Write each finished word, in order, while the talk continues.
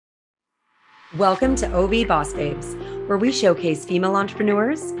Welcome to OV Boss Babes, where we showcase female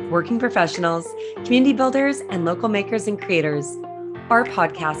entrepreneurs, working professionals, community builders, and local makers and creators. Our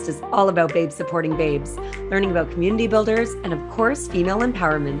podcast is all about babes supporting babes, learning about community builders, and of course, female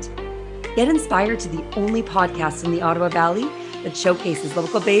empowerment. Get inspired to the only podcast in the Ottawa Valley that showcases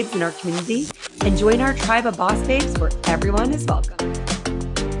local babes in our community, and join our tribe of boss babes where everyone is welcome.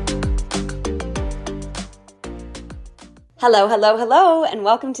 Hello, and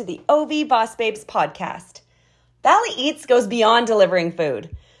welcome to the OV Boss Babes podcast. Valley Eats goes beyond delivering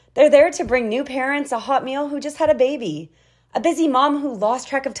food. They're there to bring new parents a hot meal who just had a baby, a busy mom who lost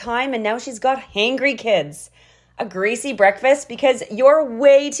track of time and now she's got hangry kids, a greasy breakfast because you're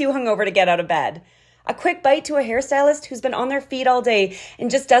way too hungover to get out of bed, a quick bite to a hairstylist who's been on their feet all day and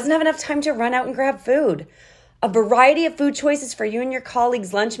just doesn't have enough time to run out and grab food. A variety of food choices for you and your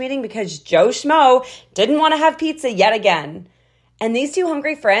colleagues' lunch meeting because Joe Schmo didn't want to have pizza yet again. And these two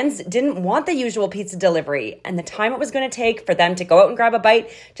hungry friends didn't want the usual pizza delivery, and the time it was going to take for them to go out and grab a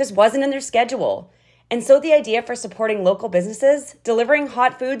bite just wasn't in their schedule. And so the idea for supporting local businesses, delivering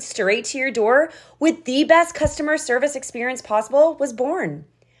hot food straight to your door with the best customer service experience possible was born.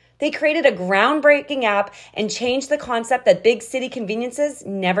 They created a groundbreaking app and changed the concept that big city conveniences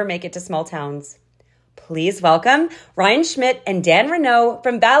never make it to small towns. Please welcome Ryan Schmidt and Dan Renault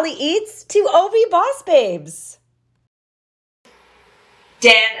from Valley Eats to OV Boss Babes.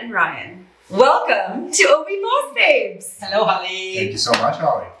 Dan and Ryan, welcome to OV Boss Babes. Hello, Holly. Thank you so much,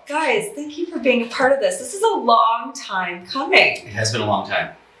 Holly. Guys, thank you for being a part of this. This is a long time coming. It has been a long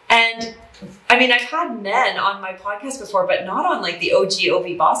time. And I mean, I've had men on my podcast before, but not on like the OG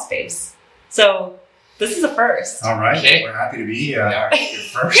OV Boss Babes. So this is a first. All right. Okay. We're happy to be here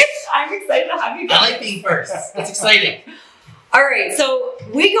first. I'm excited to have you guys. I like being first. It's exciting. All right, so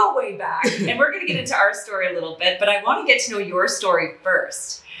we go way back, and we're going to get into our story a little bit, but I want to get to know your story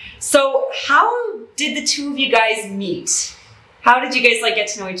first. So how did the two of you guys meet? How did you guys get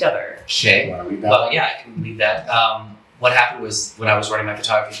to know each other? Okay. You want to read that? Well, yeah, I can leave that. What happened was when I was running my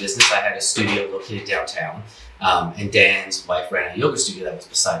photography business, I had a studio located downtown, and Dan's wife ran a yoga studio that was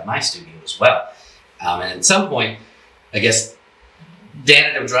beside my studio as well. And at some point, I guess Dan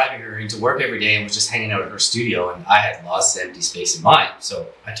ended up driving her into work every day and was just hanging out at her studio, and I had lost empty space in mine. So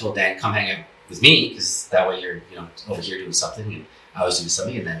I told Dan, come hang out with me, because that way you're over here doing something and I was doing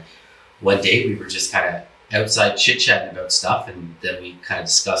something. And then one day we were just kind of outside chit-chatting about stuff, and then we kind of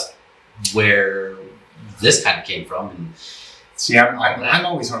discussed where this kind of came from. And see, I'm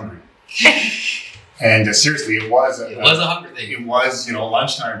always hungry. And seriously, it was a hungry thing. It was,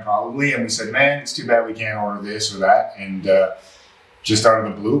 lunchtime probably, and we said, man, it's too bad we can't order this or that. And just out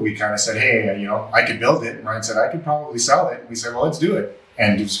of the blue, we kind of said, hey, I could build it. And Ryan said, I could probably sell it. And we said, well, let's do it.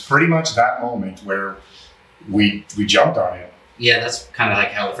 And it was pretty much that moment where we jumped on it. Yeah, that's kind of like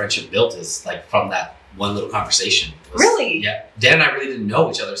how the friendship built, is like from that one little conversation. Really? Yeah. Dan and I really didn't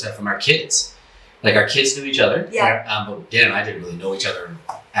know each other except from our kids. Like our kids knew each other. Yeah. But Dan and I didn't really know each other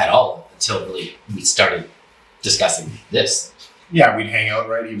at all until really we started discussing this. Yeah, we'd hang out,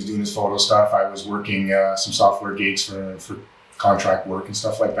 right? He was doing his photo stuff. I was working some software gigs for contract work and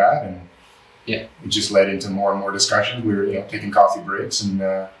stuff like that. And yeah, it just led into more and more discussions. We were taking coffee breaks and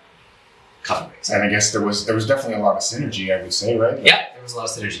and I guess there was definitely a lot of synergy, I would say, right? Yeah, there was a lot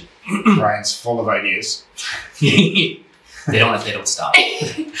of synergy. Ryan's full of ideas. They don't stop.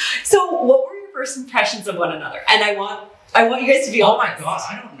 So what were your first impressions of one another? And I want you guys to be honest. Oh my God,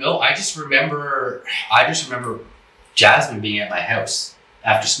 I don't know. I just remember Jasmine being at my house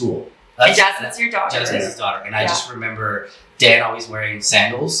after school. And Jasmine's your daughter. Jasmine's his daughter. And I just remember Dan always wearing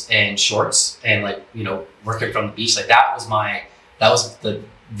sandals and shorts and working from the beach. Like that was the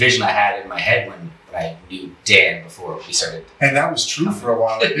vision I had in my head when I knew Dan before we started. And that was true for a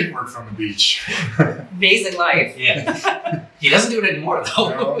while. I did work from the beach. Amazing life. Yeah. He doesn't do it anymore though.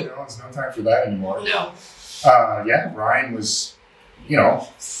 No, there's no time for that anymore. No. Ryan was,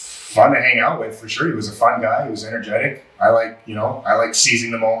 fun to hang out with for sure. He was a fun guy. He was energetic. I like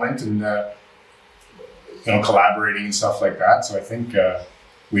seizing the moment and, collaborating and stuff like that. So I think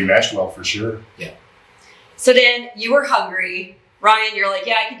we meshed well for sure. Yeah. So Dan, you were hungry. Ryan, you're like,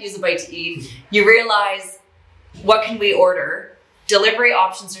 yeah, I could use a bite to eat. You realize, what can we order? Delivery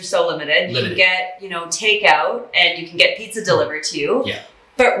options are so limited. You can get, takeout, and you can get pizza delivered to you. Yeah.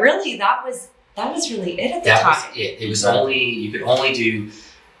 But really, that was really it at the time. That was it. It was you could only do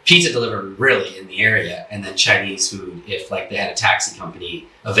pizza delivery really in the area, and then Chinese food if they had a taxi company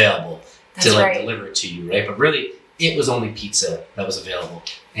available to deliver it to you, right? But really, it was only pizza that was available,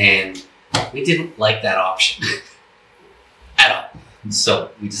 and we didn't like that option at all.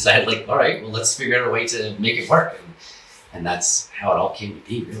 So we decided, all right, well, let's figure out a way to make it work, and that's how it all came to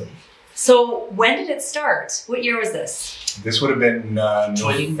be, really. So when did it start? What year was this? This would have been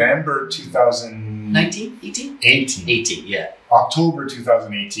November 19? 18? 18, yeah. October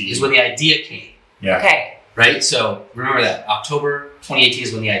 2018. Is when the idea came. Yeah. Okay. Right? So remember that. October 2018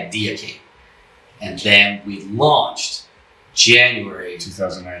 is when the idea came. And then we launched January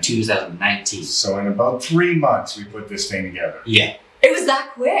 2019. So in about 3 months, we put this thing together. Yeah. It was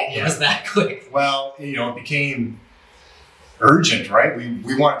that quick. It was that quick. Well, it became urgent, right?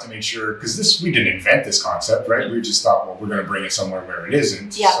 We wanted to make sure, because we didn't invent this concept, right? We just thought, well, we're going to bring it somewhere where it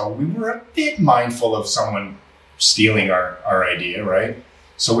isn't. Yeah. So we were a bit mindful of someone stealing our idea, right?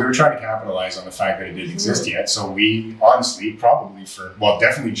 So we were trying to capitalize on the fact that it didn't exist yet. So we honestly,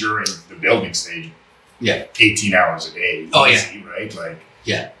 definitely during the building stage, 18 hours a day. Oh, easy, right?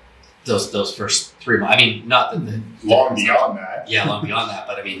 Those first 3 months. I mean, not the long beyond that. Yeah, long beyond that.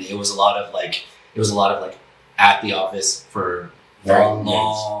 But I mean, it was a lot of at the office for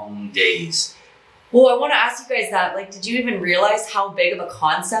long days. Well, I want to ask you guys that. Did you even realize how big of a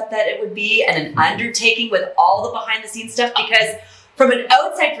concept that it would be and an undertaking with all the behind the scenes stuff? Because from an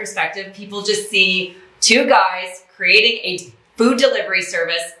outside perspective, people just see two guys creating a food delivery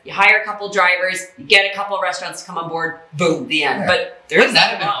service. You hire a couple drivers, you get a couple of restaurants to come on board, boom, the end. Yeah. But Wouldn't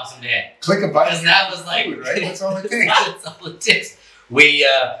that have been awesome, Dan? Click a button. Because that was right? That's all it takes. That's all it takes. We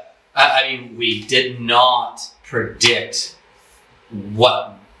did not predict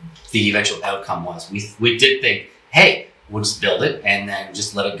what the eventual outcome was. We did think, hey, we'll just build it and then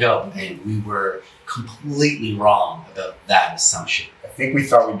just let it go. And we were completely wrong about that assumption. I think we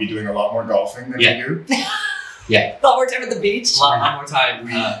thought we'd be doing a lot more golfing than we do. Yeah. A lot more time at the beach. A lot more time.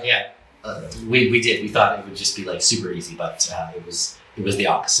 We did. We thought it would just be super easy, but it was the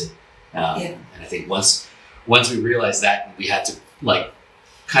opposite. And I think once we realized that, we had to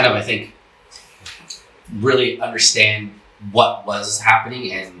I think really understand what was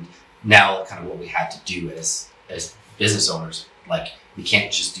happening, and now kind of what we had to do as business owners. We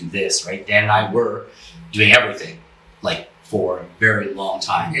can't just do this, right? Dan and I were doing everything for a very long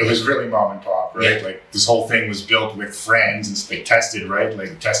time. It was really mom and pop, right? Yeah. This whole thing was built with friends and they tested, right?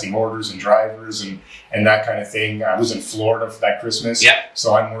 Testing orders and drivers and that kind of thing. I was in Florida for that Christmas. Yeah.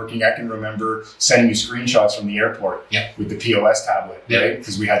 So I'm working. I can remember sending you screenshots from the airport with the POS tablet, right?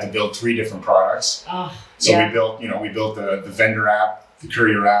 Because we had to build 3 different products. We built, we built the vendor app, the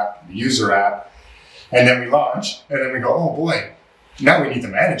courier app, the user app, and then we launched, and then we go, oh boy, now we need to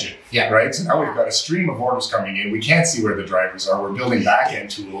manage it, right? So now we've got a stream of orders coming in. We can't see where the drivers are. We're building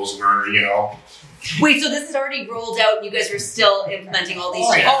back-end tools where, Wait, so this is already rolled out and you guys are still implementing all these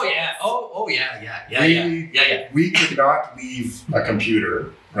changes? We could not leave a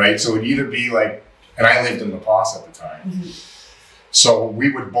computer, right? So it'd either be and I lived in La Paz at the time. Mm-hmm. So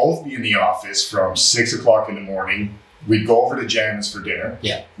we would both be in the office from 6 o'clock in the morning. We'd go over to Jan's for dinner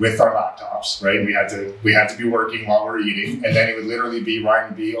with our laptops, right? We had to be working while we were eating. And then it would literally be, Ryan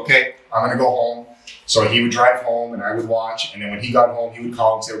would be, okay, I'm going to go home. So he would drive home and I would watch. And then when he got home, he would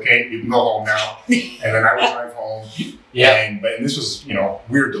call and say, okay, you can go home now. And then I would drive home. But this was,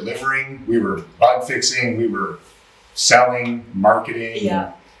 we were delivering, we were bug fixing, we were selling, marketing.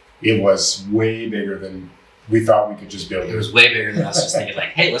 Yeah. It was way bigger than we thought we could just build it. It was way bigger than us just thinking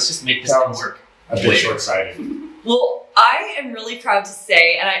hey, let's just make this thing work. A bit short-sighted. Well, I am really proud to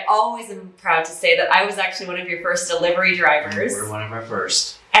say, and I always am proud to say, that I was actually one of your first delivery drivers. We're one of our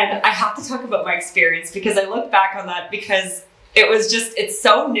first. And I have to talk about my experience because I look back on that because it's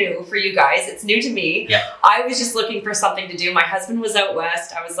so new for you guys. It's new to me. Yeah. I was just looking for something to do. My husband was out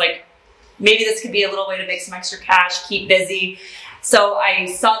west. I was like, maybe this could be a little way to make some extra cash, keep busy. So I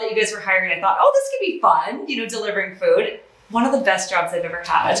saw that you guys were hiring. I thought, this could be fun, delivering food. One of the best jobs I've ever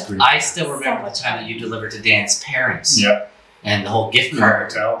had. I still remember the time that you delivered to Dan's parents. Yeah. And the whole gift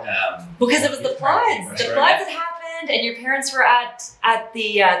card. Because it was the floods. The floods had happened, and your parents were at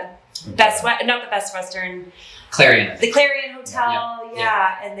the not the Best Western. Clarion. The Clarion Hotel,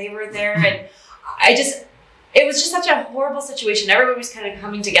 and they were there, and it was just such a horrible situation. Everybody was kind of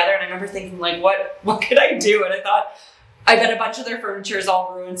coming together, and I remember thinking, what could I do? And I thought, I bet a bunch of their furniture is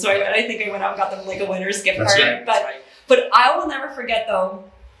all ruined, so I think I went out and got them a winner's gift card. But I will never forget, though,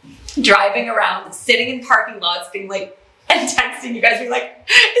 driving around, sitting in parking lots, being and texting you guys, being is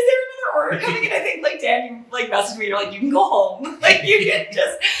there another order coming in? I think Dan, you messaged me, you're you can go home.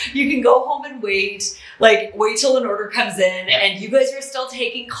 You can go home and wait till an order comes in. And you guys were still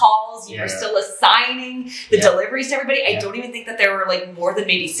taking calls. You were still assigning the deliveries to everybody. I don't even think that there were more than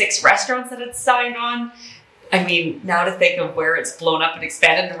maybe 6 restaurants that had signed on. I mean, now to think of where it's blown up and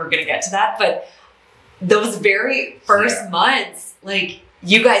expanded, and we're going to get to that. But those very first months,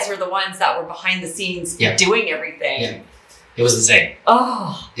 you guys were the ones that were behind the scenes doing everything. Yeah. It was insane.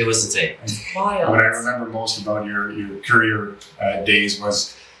 Oh, It was insane. wild. What I remember most about your career days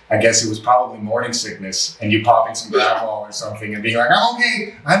was, I guess it was probably morning sickness, and you popping some Gravol or something and being like,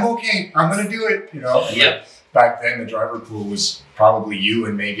 I'm okay, I'm going to do it, you know? Yep. Back then, the driver pool was probably you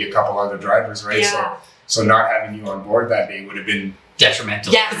and maybe a couple other drivers, right? Yeah. So not having you on board that day would have been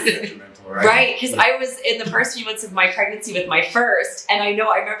Detrimental. Yes. detrimental, right? Right, because I was in the first few months of my pregnancy with my first, and I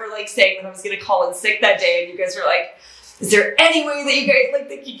remember like saying that I was going to call in sick that day, and you guys were like, is there any way that you guys like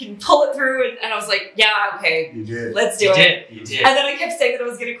think you can pull it through? And I was like, yeah, okay, You did. let's do You it. did. You did. And then I kept saying that I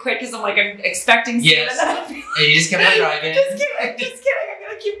was going to quit because I'm like, I'm expecting soon. Yes. And then I'd be like, And you just kept on driving. just kidding, I'm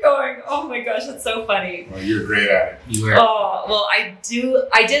going to keep going. Oh my gosh, that's so funny. Well, you're great at it. You were. Oh, well, I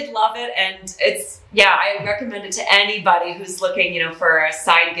did love it. And it's, I recommend it to anybody who's looking, for a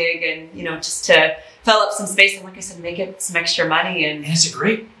side gig and, just to fill up some space. And like I said, make it some extra money. And And it's a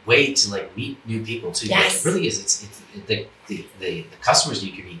great way to like meet new people too. Yes. Like, it really is. It's the customers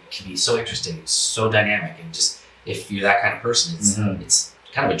you can meet can be so interesting, so dynamic, and just if you're that kind of person, it's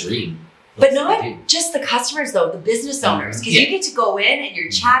kind of a dream. But That's what they do. not just the customers, though, the business owners. Because Yeah. you get to go in and you're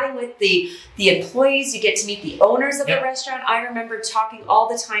chatting with the employees. You get to meet the owners of the Yeah. restaurant. I remember talking all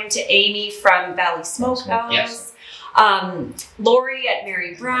the time to Amy from Valley Smokehouse. Yes. Lori at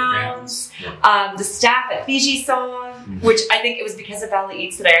Mary Brown's. Yeah. The staff at Fiji Song, which I think it was because of Valley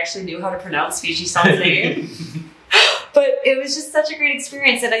Eats that I actually knew how to pronounce Fiji Song's name. But it was just such a great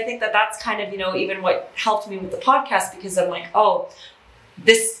experience. And I think that that's kind of, even what helped me with the podcast, because I'm like, oh,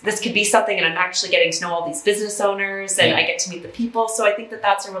 this could be something, and I'm actually getting to know all these business owners, and Yeah. I get to meet the people. So I think that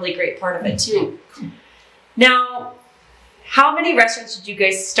that's a really great part of it too. Now, how many restaurants did you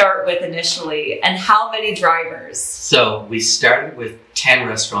guys start with initially, and how many drivers? So we started with 10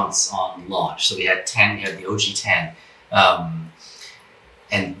 restaurants on launch. So we had 10. We had the OG 10,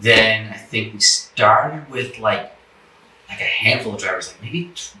 and then I think we started with like a handful of drivers, like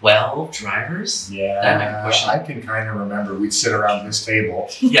maybe 12 drivers. That might be pushing I it. can kind of remember we'd sit around this table,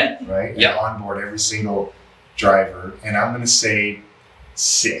 Yeah. right? Yeah. And onboard every single driver, and I'm going to say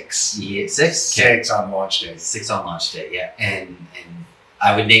 6. Yeah, 6. Okay. 6 on launch day. 6 on launch day, yeah. And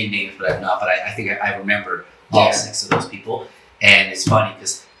I would name names, but I'm not. But I think I remember all Yeah. 6 of those people. And it's funny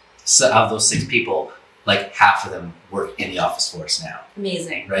because of those 6 people, like half of them work in the office for us now,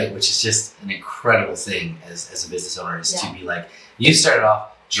 Amazing. right? Which is just an incredible thing as a business owner, is Yeah. to be like, you started off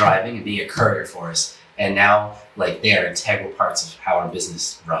driving and being a courier for us, and now like they are integral parts of how our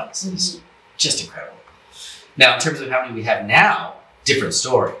business runs. It's just incredible. Now, in terms of how many we have now, different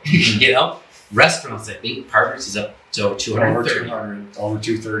story. Restaurants, I think Partners is up to over 230. Over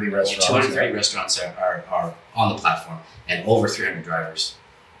 230 restaurants. 230 restaurants are on the platform, and over 300 drivers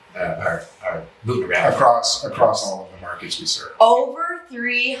are moving around. Across all of the markets we serve. Over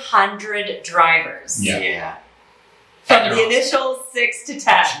 300 drivers. Yeah. From the initial 6 to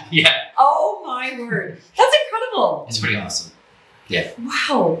 10. Yeah, Oh my word. That's incredible. it's pretty awesome.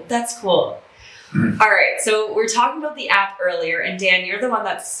 Wow, that's cool. All right, so we're talking about the app earlier, and Dan, you're the one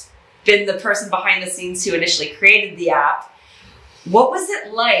that's been the person behind the scenes who initially created the app. What was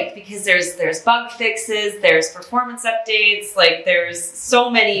it like? Because there's bug fixes, there's performance updates, like there's so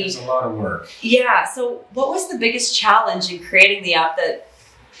many. There's a lot of work. Yeah. So what was the biggest challenge in creating the app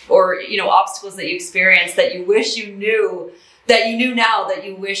or obstacles that you experienced that you wish you knew now that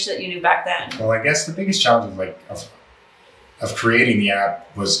you wish that you knew back then? Well, I guess the biggest challenge of creating the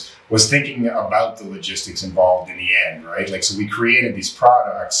app was thinking about the logistics involved in the end, right? Like, so we created these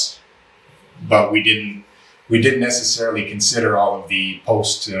products, but we didn't necessarily consider all of the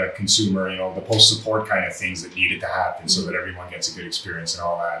post-consumer, the post-support kind of things that needed to happen so that everyone gets a good experience and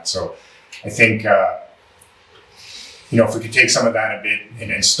all that. So I think, if we could take some of that a bit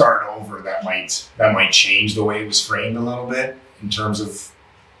and then start over, that might change the way it was framed a little bit in terms of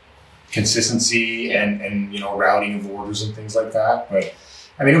consistency and routing of orders and things like that. But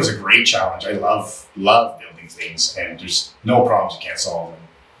I mean, it was a great challenge. I love building things, and there's no problems you can't solve them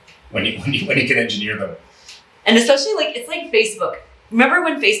when you can engineer them. And especially it's like Facebook. Remember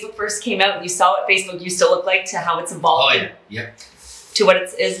when Facebook first came out and you saw what Facebook used to look like to how it's evolved to what it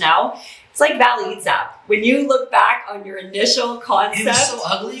is now? It's like Valley Eats app. When you look back on your initial concept. It was so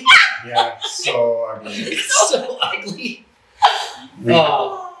ugly. Yeah, so ugly. It's so ugly.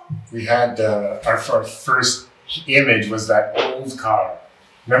 We had our first image was that old car.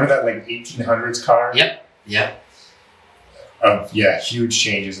 Remember that 1800s car? Yep. Huge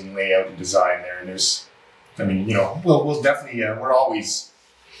changes in layout and design there. And we'll definitely, we're always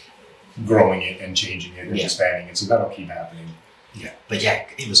growing it and changing it and expanding it. So that'll keep happening. Yeah, but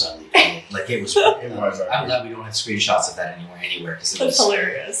it was ugly. It was. It was ugly. I'm glad we don't have screenshots of that anywhere because That's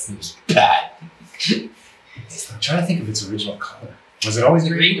hilarious. it was bad. I'm trying to think of its original color. Was it always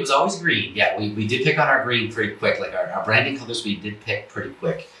green? It was always green. Yeah, we did pick on our green pretty quick. Like our branding colors, we did pick pretty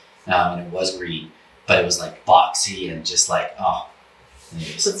quick, and it was green, but it was like boxy and just like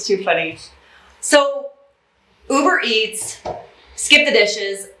anyways. That's too funny. So Uber Eats, Skip the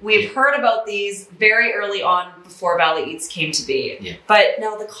Dishes. We've heard about these very early on before Valley Eats came to be. Yeah. But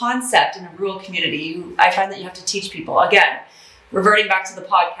now the concept in a rural community, I find that you have to teach people. Again, reverting back to the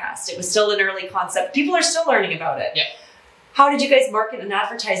podcast, it was still an early concept. People are still learning about it. Yeah. How did you guys market and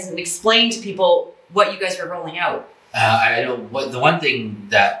advertise and explain to people what you guys were rolling out? I know the one thing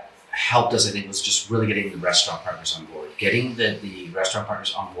that helped us, I think, was just really getting the restaurant partners on board. Getting the restaurant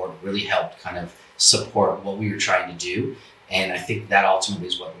partners on board really helped kind of support what we were trying to do. And I think that ultimately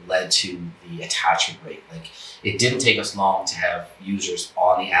is what led to the attachment rate. Like, it didn't take us long to have users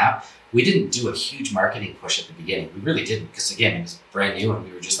on the app. We didn't do a huge marketing push at the beginning. We really didn't, because again, it was brand new and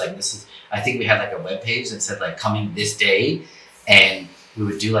we were just like, I think we had like a web page that said like coming this day, and we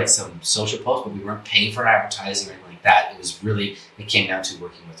would do like some social posts, but we weren't paying for advertising or anything like that. It came down to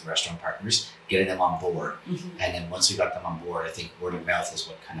working with the restaurant partners, getting them on board. Mm-hmm. And then once we got them on board, I think word of mouth is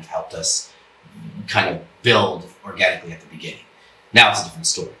what kind of helped us kind of build organically at the beginning. Now it's a different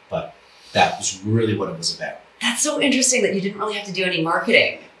story, but that was really what it was about. That's so interesting that you didn't really have to do any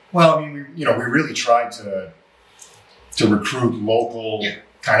marketing. Well, I mean, we really tried to recruit local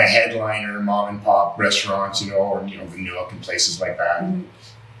kind of headliner mom and pop restaurants, or the Newark and places like that, and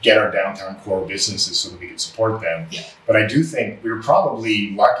get our downtown core businesses so that we could support them. Yeah. But I do think we were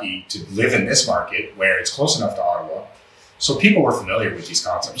probably lucky to live in this market where it's close enough to Ottawa, so people were familiar with these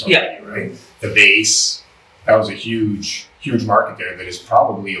concepts already, right? The base, that was a huge, huge market there that is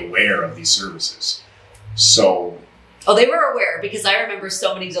probably aware of these services. So. Oh, they were aware, because I remember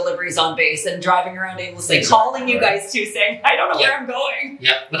so many deliveries on base and driving around aimlessly, calling you guys too, saying, I don't know where I'm going.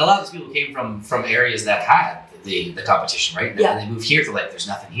 Yeah, but a lot of these people came from areas that had the competition, right? Yeah. And they moved here to like, there's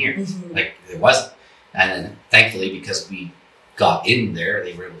nothing here. Mm-hmm. Like, there wasn't. And then thankfully, because we got in there,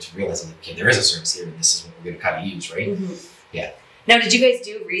 they were able to realize, like, okay, there is a service here and this is what we're going to kind of use, right? Mm-hmm. Yeah. Now, did you guys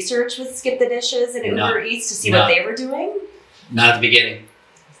do research with Skip the Dishes and Uber Eats to see what they were doing? Not at the beginning.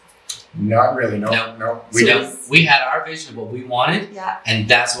 Not really, no. We had our vision of what we wanted, and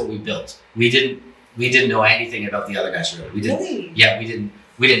that's what we built. We didn't know anything about the other guys really. We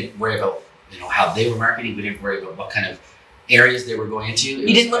didn't worry about how they were marketing. We didn't worry about what kind of areas they were going into.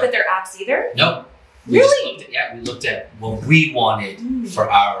 You didn't look at their apps either? No. We looked at what we wanted for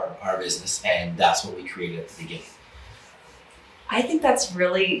our business, and that's what we created at the beginning. I think that's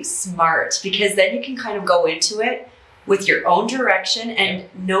really smart, because then you can kind of go into it with your own direction, and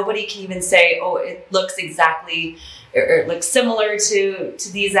nobody can even say, oh, it looks exactly, or it looks similar to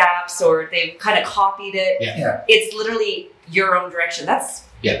these apps, or they've kind of copied it. Yeah. It's literally your own direction. That's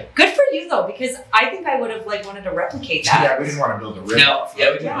good for you, though, because I think I would have wanted to replicate that. Yeah, we didn't want to build a rip-off. We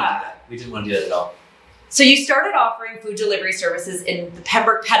didn't want to do that. We didn't want to do that at all. So you started offering food delivery services in the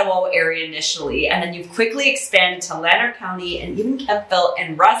Pembroke Petawawa area initially, and then you've quickly expanded to Lanark County and even Kemptville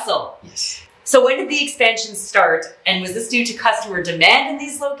and Russell. Yes. So when did the expansion start? And was this due to customer demand in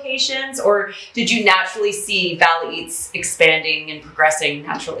these locations, or did you naturally see Valley Eats expanding and progressing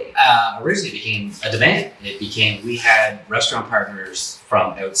naturally? Originally it became a demand. We had restaurant partners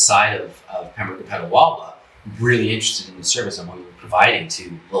from outside of Pembroke and Petawawa really interested in the service and what we were providing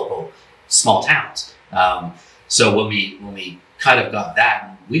to local small towns. So when we kind of got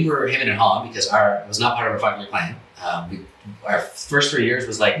that, we were hemming and hawing because it was not part of our 5-year plan. Our first 3 years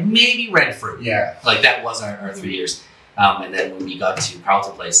was like maybe Renfrew. Yeah. Like that was our 3 years. And then when we got to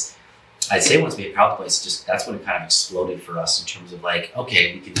Carleton Place, I'd say once we had Carleton Place, that's when it kind of exploded for us in terms of like,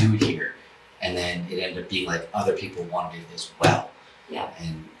 okay, we can do it here. And then it ended up being like other people wanted it as well. Yeah.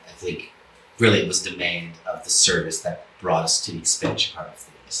 And I think really it was demand of the service that brought us to the expansion part of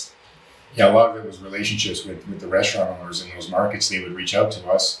things. Yeah, a lot of it was relationships with the restaurant owners in those markets. They would reach out to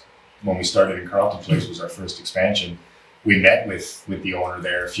us. When we started in Carleton Place was our first expansion. We met with the owner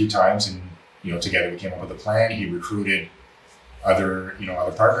there a few times, and together we came up with a plan. He recruited other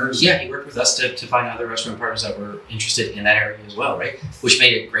partners. Yeah, he worked with us to find other restaurant partners that were interested in that area as well, right? Which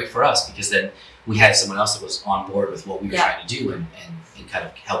made it great for us because then we had someone else that was on board with what we were trying to do and kind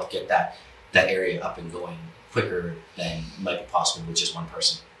of help get that area up and going quicker than might be possible with just one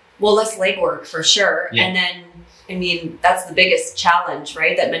person. Well, less legwork for sure. Yeah. And then, I mean, that's the biggest challenge,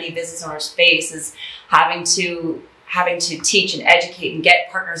 right? That many business owners face is having to teach and educate and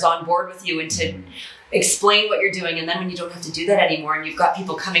get partners on board with you and to explain what you're doing. And then when you don't have to do that anymore and you've got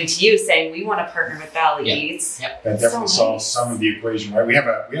people coming to you saying, we want to partner with Valley Eats. Yep. That definitely solves some of the equation, right? We have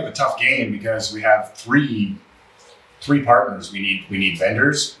a tough game because we have 3 three partners. We need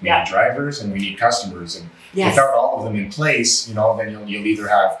vendors, we need drivers, and we need customers. And without all of them in place, then you'll either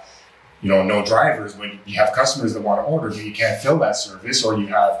have no drivers, but you have customers that want to order, but you can't fill that service, or you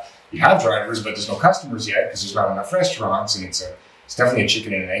have drivers, but there's no customers yet because there's not enough restaurants, and it's definitely a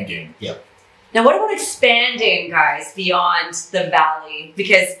chicken and an egg game. Yeah. Now, what about expanding, guys, beyond the Valley?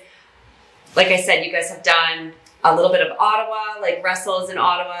 Because, like I said, you guys have done a little bit of Ottawa, like Russell's in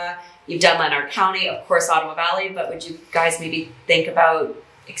Ottawa. You've done Lanark County, of course, Ottawa Valley. But would you guys maybe think about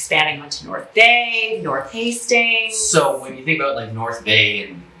expanding onto North Bay, North Hastings? So when you think about like North Bay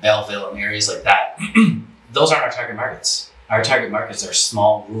and Belleville and areas like that, those aren't our target markets. Our target markets are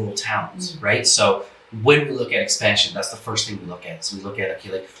small rural towns, right? So when we look at expansion, that's the first thing we look at. So we look at,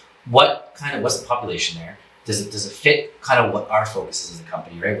 okay, like what's the population there? Does it fit kind of what our focus is as a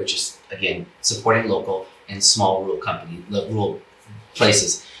company, right? Which is, again, supporting local and small rural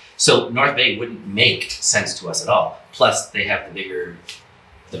places. So North Bay wouldn't make sense to us at all. Plus, they have the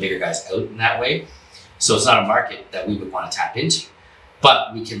bigger guys out in that way. So it's not a market that we would want to tap into.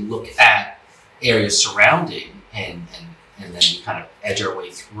 But we can look at areas surrounding and then we kind of edge our way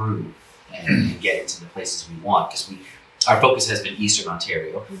through and get into the places we want, because our focus has been Eastern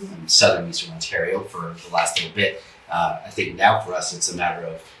Ontario, Southern Eastern Ontario for the last little bit. I think now for us, it's a matter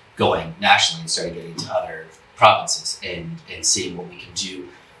of going nationally and starting getting to other provinces and seeing what we can do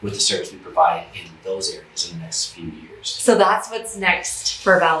with the service we provide in those areas in the next few years. So that's what's next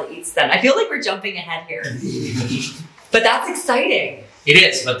for Valley Eats then. I feel like we're jumping ahead here. But that's exciting. It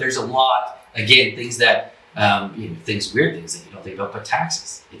is, but there's a lot, again, things that, weird things that you don't think about, but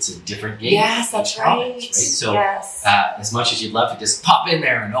taxes. It's a different game. Yes, that's right. So as much as you'd love to just pop in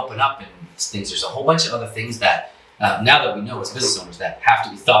there and open up and things, there's a whole bunch of other things that, now that we know as business owners, that have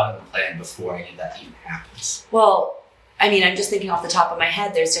to be thought of and planned before any of that even happens. Well, I mean, I'm just thinking off the top of my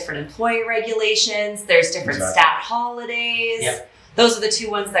head, there's different employee regulations, there's different stat holidays. Yep. Those are the two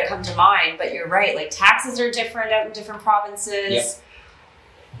ones that come to mind, but you're right, like taxes are different out in different provinces. Yep.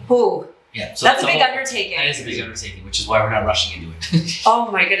 Ooh. Yeah, so that's a big undertaking. That is a big undertaking, which is why we're not rushing into it.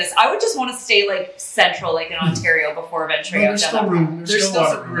 Oh my goodness. I would just want to stay like central, like in Ontario before venturing out down that road. There's still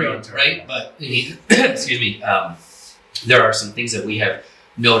some room, right? But, excuse me, there are some things that we have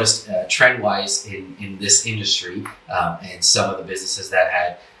noticed trend-wise in this industry, and some of the businesses that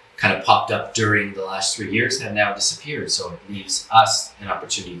had kind of popped up during the last 3 years have now disappeared. So it leaves us an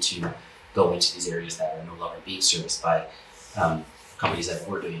opportunity to go into these areas that are no longer being serviced by companies that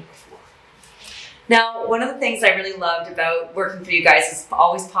were doing it before. Now, one of the things I really loved about working for you guys is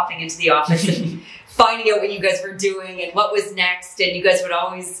always popping into the office and finding out what you guys were doing and what was next. And you guys would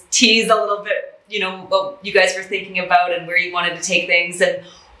always tease a little bit, what you guys were thinking about and where you wanted to take things. And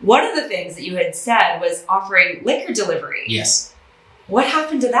one of the things that you had said was offering liquor delivery. Yes. What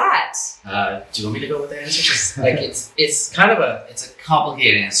happened to that? Do you want me to go with the answer? Like it's kind of a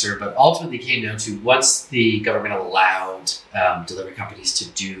complicated answer, but ultimately it came down to, once the government allowed delivery companies to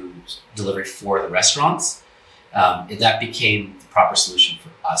do delivery for the restaurants, that became the proper solution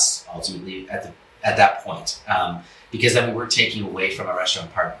for us ultimately at that point, because then we were taking away from our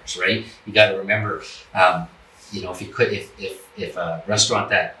restaurant partners, right? You got to remember, if a restaurant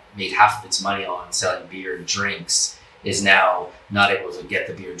that made half of its money on selling beer and drinks is now not able to get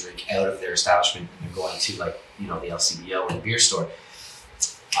the beer and drink out of their establishment and they're going to the LCBO or the beer store,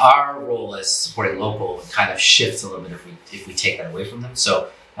 our role as supporting local kind of shifts a little bit if we take that away from them. So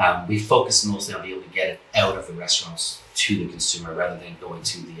we focus mostly on being able to get it out of the restaurants to the consumer rather than going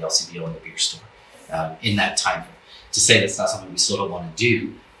to the LCBO and the beer store in that time frame. To say that's not something we still don't want to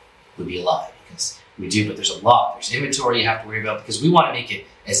do would be a lie, because we do, but there's inventory you have to worry about, because we want to make it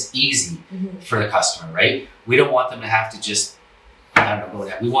as easy for the customer, right? We don't want them to have to just, go down.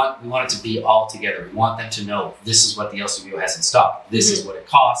 We want it to be all together. We want them to know this is what the LCBO has in stock. This is what it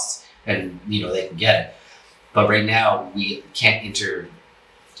costs, and they can get it. But right now we can't integrate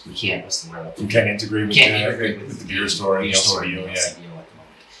with the beer store and the LCBO at the moment.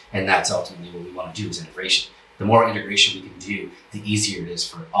 And that's ultimately what we want to do, is integration. The more integration we can do, the easier it is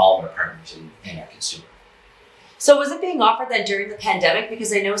for all of our partners and our consumer. So was it being offered then during the pandemic?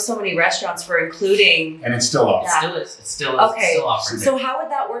 Because I know so many restaurants were including... And it's still offered. It still is. Okay. Still offered. So how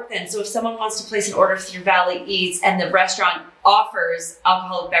would that work then? So if someone wants to place an order through Valley Eats and the restaurant offers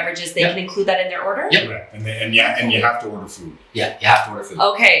alcoholic beverages, they can include that in their order? Yep. Right. And you have to order food. Yeah, you have to order food.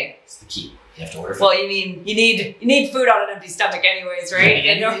 Okay. It's the key. You have to order food. Well, you mean you need food on an empty stomach anyways, right?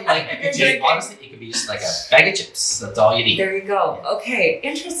 Honestly, it could be just like a bag of chips. That's all you need. There you go. Yeah. Okay,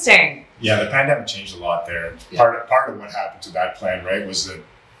 interesting. Yeah, the pandemic changed a lot there. Yeah. Part of what happened to that plan, right, was that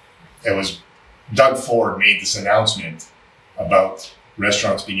it was Doug Ford made this announcement about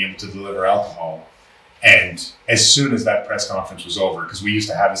restaurants being able to deliver alcohol, And as soon as that press conference was over, because we used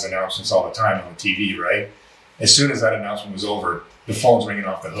to have his announcements all the time on the TV, right? As soon as that announcement was over, the phone's ringing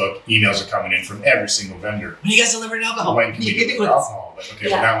off the hook. Emails are coming in from every single vendor. When are you guys delivering alcohol? When can we deliver alcohol? Like, okay,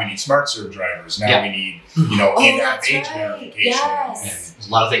 well, now we need smart serve drivers. Now we need, in-app age verification. Yes. And there's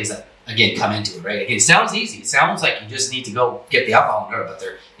a lot of things that, again, come into it, right? Again, it sounds easy. It sounds like you just need to go get the alcohol and go, but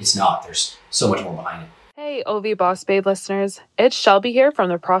it's not. There's so much more behind it. Hey, OV Boss Babe listeners. It's Shelby here from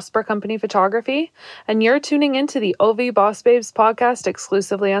the Prosper Company Photography, and you're tuning into the OV Boss Babes podcast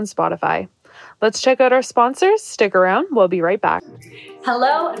exclusively on Spotify. Let's check out our sponsors. Stick around. We'll be right back.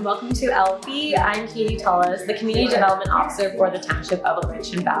 Hello and welcome to LV. I'm Katie Tullis, the Community Development Officer for the Township of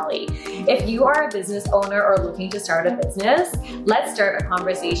Laurentian Valley. If you are a business owner or looking to start a business, let's start a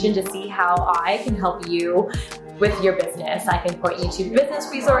conversation to see how I can help you with your business. I can point you to business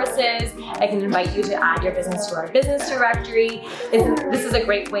resources. I can invite you to add your business to our business directory. This is a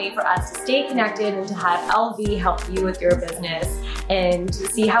great way for us to stay connected and to have LV help you with your business and to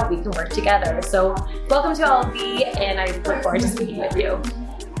see how we can work together. So welcome to LV, and I look forward to speaking with you.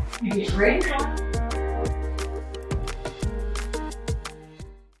 Great. Down,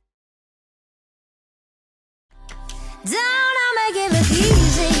 I make it look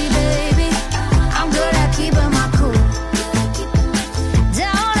easy, baby. I'm good at keeping my cool.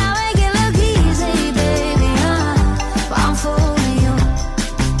 Down, I make it look easy, baby. But I'm fooling you.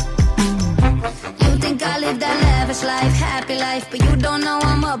 You think I live that lavish life, happy life, but you don't know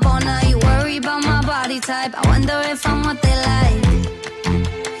I'm up all night. You worry about my body type. I wonder if I'm what they like.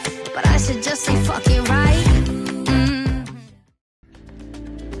 But I should just say fuck it, right?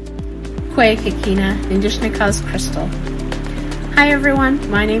 Kwe Kikina, Indishnikas Crystal. Hi everyone,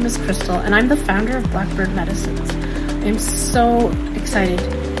 my name is Crystal and I'm the founder of Blackbird Medicines. I'm so excited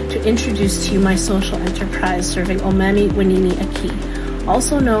to introduce to you my social enterprise serving Omemi Wanini Aki,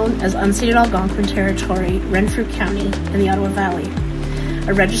 also known as unceded Algonquin Territory, Renfrew County, in the Ottawa Valley.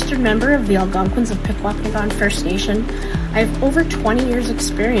 A registered member of the Algonquins of Pikwakanagan First Nation, I have over 20 years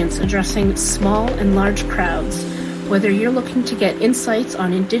experience addressing small and large crowds. Whether you're looking to get insights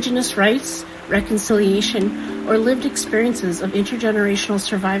on Indigenous rights, reconciliation, or lived experiences of intergenerational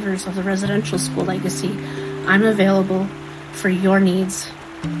survivors of the residential school legacy, I'm available for your needs.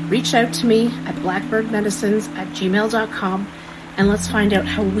 Reach out to me at blackbirdmedicines@gmail.com and let's find out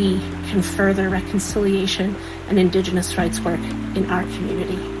how we can further reconciliation and Indigenous rights work in our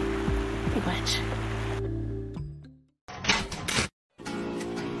community. Miigwech.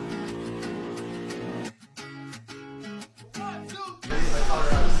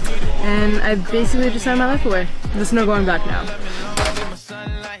 And I basically just signed my life away. There's no going back now.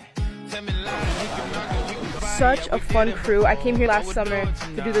 Such a fun crew. I came here last summer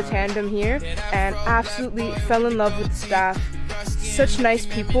to do the tandem here and absolutely fell in love with the staff. Such nice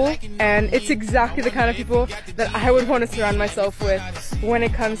people, and it's exactly the kind of people that I would want to surround myself with when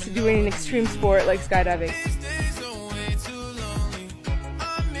it comes to doing an extreme sport like skydiving.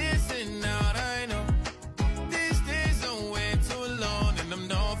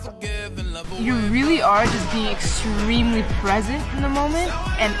 You really are just being extremely present in the moment,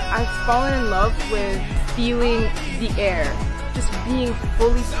 and I've fallen in love with feeling the air, just being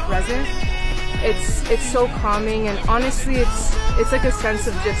fully present. It's so calming, and honestly it's like a sense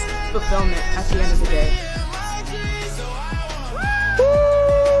of just fulfillment at the end of the day.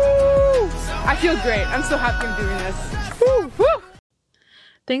 Woo! I feel great. I'm so happy I'm doing this. Woo! Woo!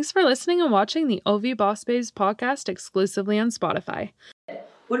 Thanks for listening and watching the OV Boss Babes podcast exclusively on Spotify.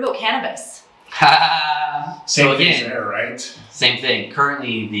 What about cannabis? So again, there, right? Same thing.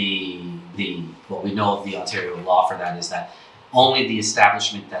 Currently, the what we know of the Ontario law for that is that only the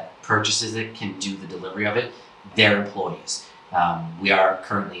establishment that purchases it can do the delivery of it. Their employees. We are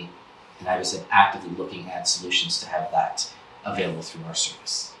currently, and I would say, actively looking at solutions to have that available through our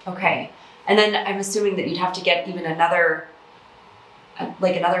service. Okay. And then I'm assuming that you'd have to get even another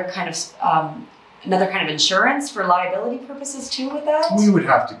kind of insurance for liability purposes too with that? We would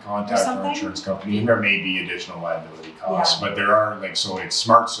have to contact our insurance company, and there may be additional liability costs, but there are so it's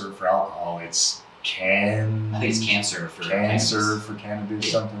Smart Serve for alcohol, it's I think it's cancer for cannabis.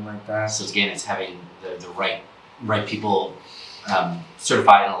 Something like that. So again, it's having the right people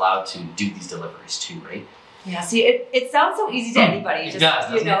certified and allowed to do these deliveries too, right? Yeah. See, it sounds so easy to anybody. It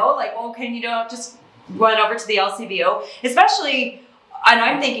does, you know, like, oh, can you just run over to the LCBO, especially. And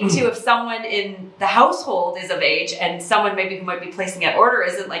I'm thinking too, if someone in the household is of age and someone maybe who might be placing an order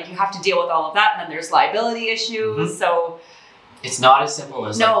isn't, like, you have to deal with all of that, and then there's liability issues. Mm-hmm. So it's not as simple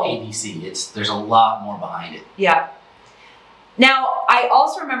as like ABC. There's a lot more behind it. Yeah. Now, I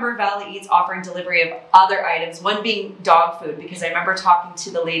also remember remember Valley Eats offering delivery of other items, one being dog food, because I remember talking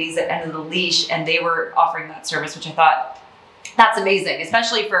to the ladies at End of the Leash and they were offering that service, which I thought, that's amazing,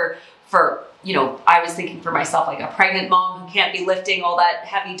 especially for I was thinking for myself, like a pregnant mom who can't be lifting all that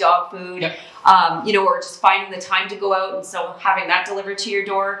heavy dog food, Yep. Or just finding the time to go out, and so having that delivered to your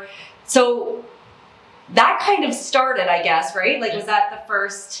door. So that kind of started, I guess, right? Like, was that the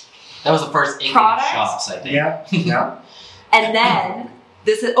first? That was the first Indian Product? shops, I think. Yeah. And then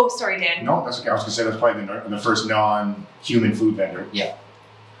this is. Oh, sorry, Dan. No, that's okay. I was going to say that's probably the first non-human food vendor. Yeah.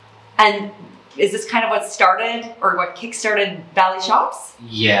 And is this kind of what started or what kickstarted Valley Shops?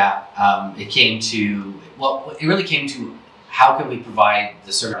 Yeah. It really came to how can we provide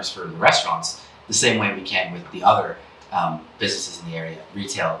the service for the restaurants the same way we can with the other businesses in the area,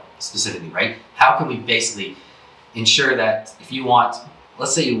 retail specifically, right? How can we basically ensure that if you want,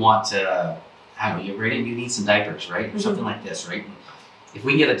 let's say you want to, you need some diapers, right? Or something like this, right? If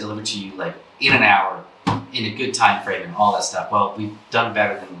we can get it delivered to you like in an hour, in a good time frame and all that stuff, well, we've done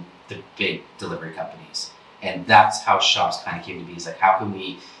better than the big delivery companies. And that's how shops kind of came to be. Is like, how can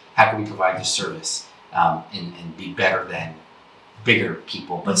we provide this service and be better than bigger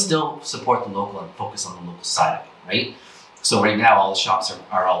people, but still support the local and focus on the local side of it, right? So right now, all the shops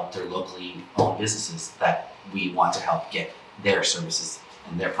are all they're locally owned businesses that we want to help get their services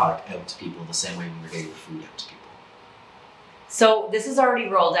and their product out to people the same way we were getting the food out to people. So this is already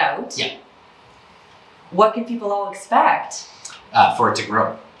rolled out. Yeah. What can people all expect? For it to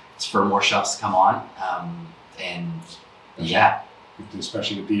grow. It's for more shops to come on. And yeah.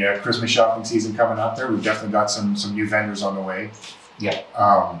 Especially with the Christmas shopping season coming up there, we've definitely got some new vendors on the way. Yeah.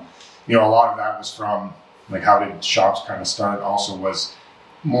 A lot of that was from, like, how did shops kind of start also was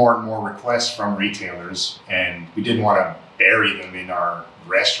more and more requests from retailers, and we didn't want to bury them in our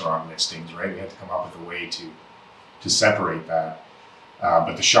restaurant listings, right? We had to come up with a way to separate that.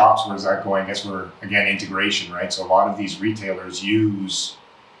 But the shops, where's that going? I guess we're, again, integration, right? So a lot of these retailers use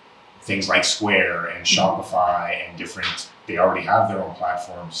things like Square and Shopify and different, they already have their own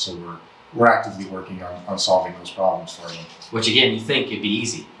platforms. So we're actively working on solving those problems for them. Which again, you think it'd be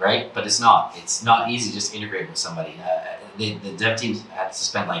easy, right? But it's not. It's not easy just to integrate with somebody. The dev teams had to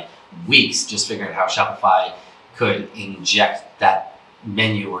spend like weeks just figuring out how Shopify could inject that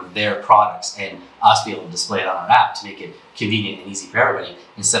menu or their products and us be able to display it on our app to make it convenient and easy for everybody,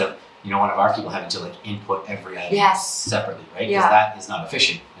 instead of one of our people having to like input every item separately, right? Because that is not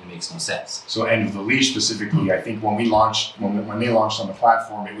efficient and it makes no sense. So End of the Leash specifically, I think when they launched on the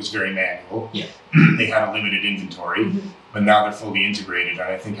platform, it was very manual. Yeah. They had a limited inventory, but now they're fully integrated and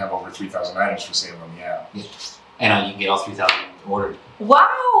I think have over 3,000 items for sale on the app. Yeah. And you can get all 3,000 ordered.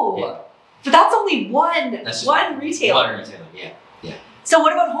 Wow! Yeah. But that's only one retailer. One retailer, yeah. So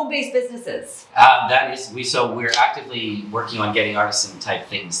what about home-based businesses? We're actively working on getting artisan type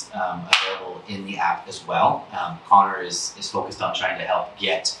things available in the app as well. Connor is focused on trying to help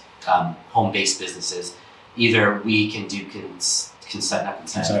get home-based businesses. Either we can do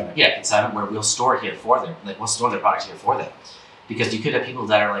consignment, where we'll store it here for them. Like, we'll store their products here for them. Because you could have people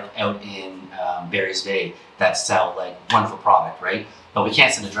that are like out in Barry's Bay that sell like wonderful product, right? But we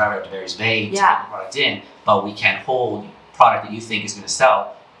can't send a driver out to Barry's Bay to get the product in, but we can hold product that you think is going to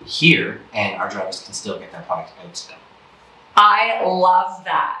sell here, and our drivers can still get that product out to them. I love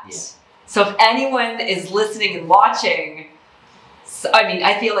that. Yeah. So if anyone is listening and watching,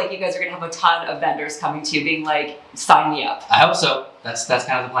 I feel like you guys are going to have a ton of vendors coming to you being like, sign me up. I hope so. That's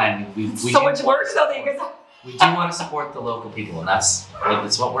kind of the plan. We so much work though that you guys have. We do want to support the local people, and that's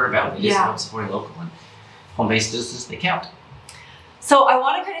what we're about. It is about supporting local, and home-based businesses, they count. So I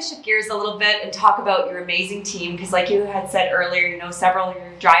want to kind of shift gears a little bit and talk about your amazing team, because like you had said earlier, several of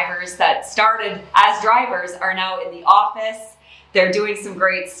your drivers that started as drivers are now in the office. They're doing some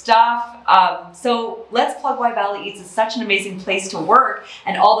great stuff. So let's plug why Valley Eats is such an amazing place to work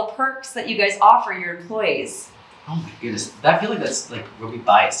and all the perks that you guys offer your employees. Oh my goodness, I feel like that's like really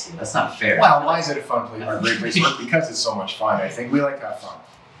biased here. That's not fair. Well, why is it a fun place, a great place to work? Because it's so much fun. I think we like to have fun.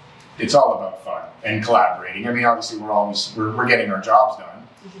 It's all about fun and collaborating. I mean, obviously we're getting our jobs done,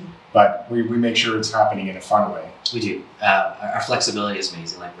 but we make sure it's happening in a fun way. We do. Our flexibility is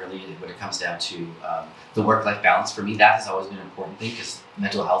amazing. Like, really, when it comes down to the work-life balance, for me, that has always been an important thing, because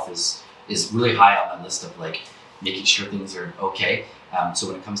mental health is really high on my list of like making sure things are okay. So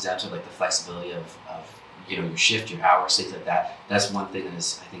when it comes down to like the flexibility of your shift, your hours, things like that, that's one thing that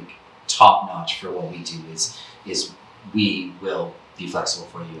is, I think, top-notch for what we do is we will be flexible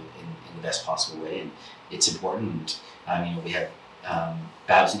for you in the best possible way, and it's important. We have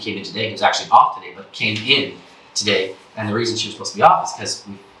Babs who came in today. He was actually off today, but came in today, and the reason she was supposed to be off is because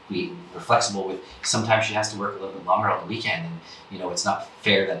we're flexible with, sometimes she has to work a little bit longer on the weekend, and it's not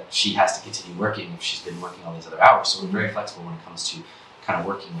fair that she has to continue working if she's been working all these other hours. So we're very flexible when it comes to kind of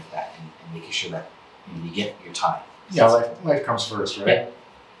working with that and making sure that you get your time. Yeah, life comes first, right? Yeah.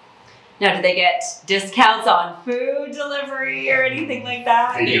 Now, do they get discounts on food delivery or anything like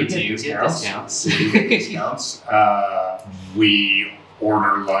that? They do do get get discounts. discounts. They do get discounts. We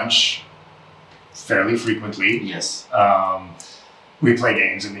order lunch fairly frequently. Yes. We play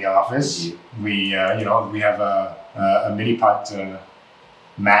games in the office. We have a mini putt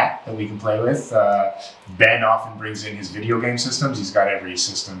mat that we can play with. Ben often brings in his video game systems. He's got every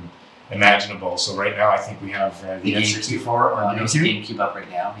system imaginable. So right now, I think we have the N64 on There's GameCube. GameCube up right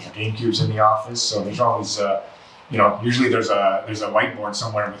now. Yeah. GameCube's in the office, so there's always usually there's a whiteboard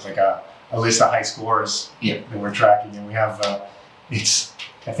somewhere with like a list of high scores that we're tracking, and we have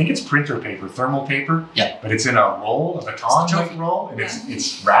I think it's printer paper, thermal paper. Yeah. But it's in a roll, a baton-like roll, and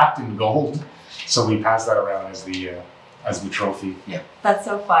it's wrapped in gold. So we pass that around as the trophy. Yeah. That's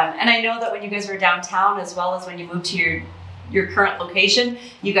so fun. And I know that when you guys were downtown, as well as when you moved to your current location,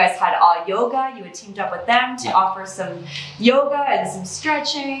 you guys had All Yoga. You had teamed up with them to offer some yoga and some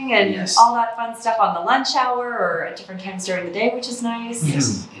stretching and all that fun stuff on the lunch hour or at different times during the day, which is nice.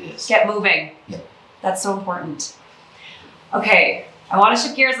 Yes, it is. Get moving. Yeah. That's so important. Okay, I want to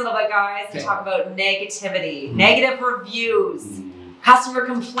shift gears a little bit, guys, and talk about negativity, negative reviews, customer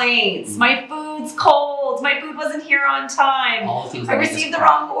complaints. My food's cold. My food wasn't here on time. All the things I that make us received the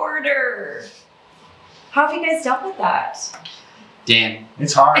proud. wrong order. How have you guys dealt with that? Dan.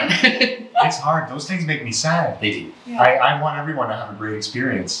 It's hard. It's hard. Those things make me sad. They do. Yeah. I want everyone to have a great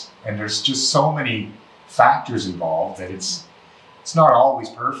experience, and there's just so many factors involved that it's not always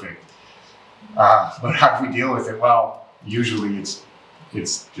perfect. But how do we deal with it? Well, usually it's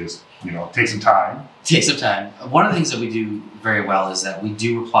just take some time. Take some time. One of the things that we do very well is that we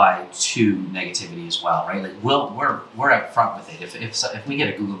do reply to negativity as well, right? Like we're up front with it. If we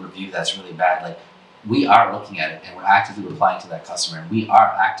get a Google review that's really bad, like we are looking at it and we're actively replying to that customer, and we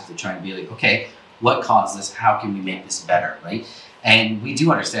are actively trying to be like, okay, what caused this? How can we make this better, right? And we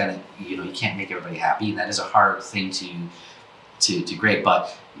do understand that you can't make everybody happy, and that is a hard thing to grade.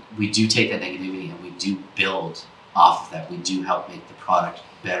 But we do take that negativity and we do build off of that. We do help make the product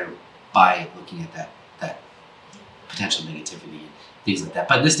better by looking at that potential negativity and things like that.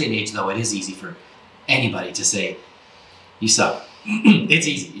 But in this day and age, though, it is easy for anybody to say, you suck. It's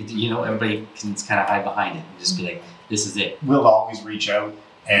easy. Everybody can kind of hide behind it and just be like, this is it. We'll always reach out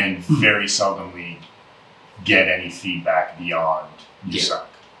and very seldomly get any feedback beyond you suck.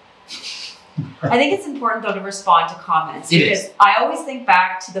 I think it's important, though, to respond to comments. It because is. I always think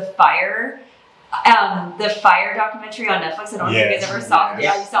back to the fire documentary on Netflix. I don't know if you guys ever saw it.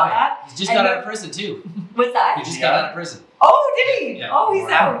 Yeah, you saw that? He just got out of prison, too. What's that? He just got out of prison. Oh, did he? Yeah. Oh, he's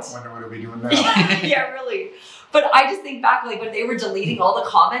out. Wonder what he'll be doing now. Yeah, really. But I just think back, like, when they were deleting all the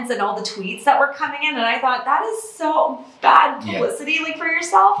comments and all the tweets that were coming in, and I thought, that is so bad publicity, like, for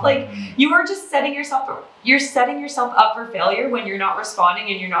yourself. Like, you are just setting yourself up for failure when you're not responding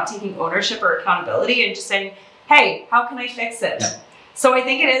and you're not taking ownership or accountability and just saying, hey, how can I fix it? Yeah. So I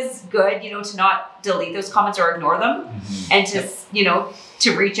think it is good, to not delete those comments or ignore them and to,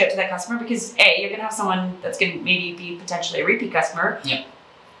 to reach out to that customer, because you're going to have someone that's going to maybe be potentially a repeat customer. Yeah.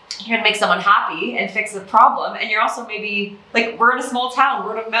 You're going to make someone happy and fix the problem. And you're also maybe, like, we're in a small town,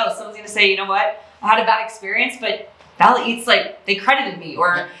 word of mouth. Someone's going to say, you know what, I had a bad experience, but Valley Eats, like, they credited me,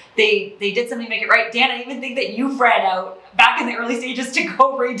 or they did something to make it right. Dan, I even think that you ran out back in the early stages to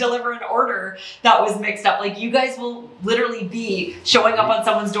go re-deliver an order that was mixed up. Like, you guys will literally be showing up on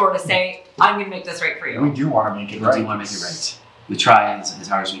someone's door to say, I'm going to make this right for you. We do want to make it right. We do want to make it right. We try as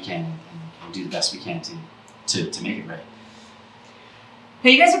hard as we can and do the best we can to make it right. Now,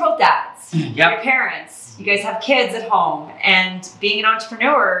 you guys are both dads. Yep. You're parents. You guys have kids at home. And being an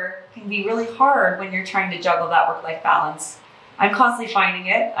entrepreneur can be really hard when you're trying to juggle that work-life balance. I'm constantly finding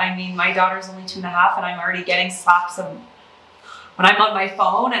it. I mean, my daughter's only 2.5, and I'm already getting slaps when I'm on my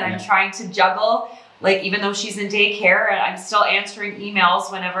phone and I'm trying to juggle. Like, even though she's in daycare, I'm still answering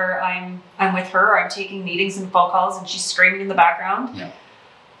emails whenever I'm with her. I'm taking meetings and phone calls, and she's screaming in the background. Yeah.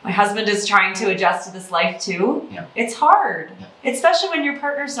 My husband is trying to adjust to this life too. Yeah. It's hard, Yeah. especially when your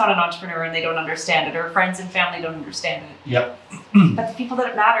partner's not an entrepreneur and they don't understand it, or friends and family don't understand it. Yep. But the people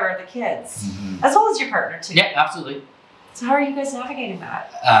that matter are the kids, as well as your partner too. Yeah, absolutely. So how are you guys navigating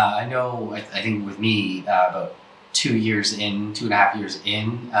that? I know, I think with me, about 2.5 years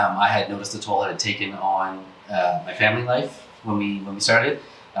in, I had noticed the toll it had taken on my family life when we started.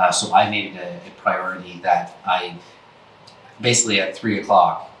 So I made it a priority that I, basically at 3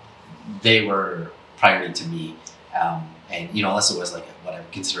 o'clock, they were priority to me. And unless it was like what I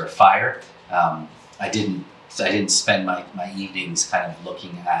would consider a fire, I didn't spend my evenings kind of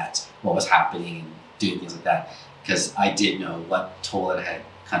looking at what was happening and doing things like that, because I did know what toll it had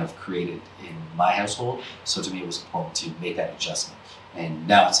kind of created in my household. So to me, it was important to make that adjustment. And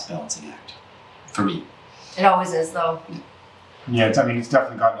now it's a balancing act for me. It always is, though. Yeah, it's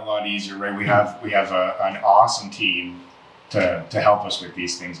definitely gotten a lot easier, right? We have an awesome team to help us with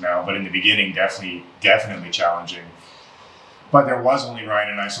these things now, but in the beginning, definitely challenging. But there was only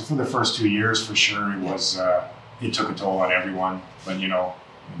Ryan and I, so for the first 2 years, for sure, it took a toll on everyone. But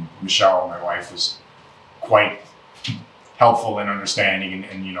Michelle, my wife, was quite helpful and understanding,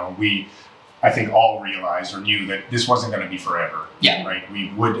 and we, I think, all realized or knew that this wasn't going to be forever. Yeah. Right.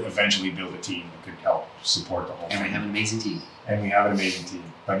 We would eventually build a team that could help support the whole thing. And we have an amazing team.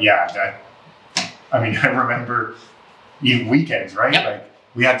 But yeah, I remember even weekends, right? Yep. Like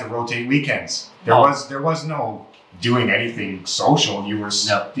we had to rotate weekends. There was no doing anything social. It was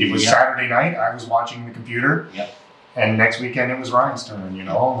Saturday night. I was watching the computer. Yep. And next weekend it was Ryan's turn.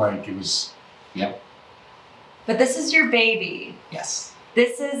 Like it was. Yep. But this is your baby. Yes.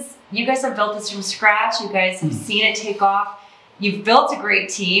 You guys have built this from scratch. You guys have seen it take off. You've built a great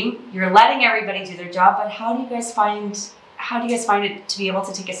team. You're letting everybody do their job. But how do you guys find it to be able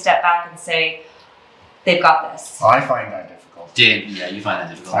to take a step back and say, they've got this? I find that difficult. Dan, yeah, you find that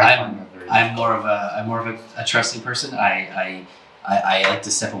difficult. I'm more of a trusting person. I like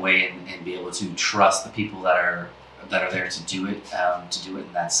to step away and be able to trust the people that are there to do it, and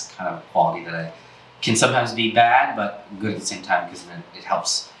that's kind of a quality that I can sometimes be bad, but good at the same time, because it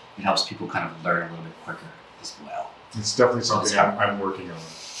helps people kind of learn a little bit quicker as well. It's definitely something I'm working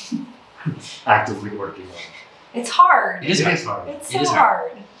on, actively working on. It's hard. It is hard. It's so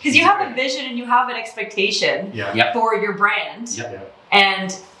hard. Because you have a vision and you have an expectation for your brand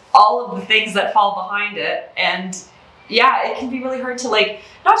and all of the things that fall behind it. And it can be really hard to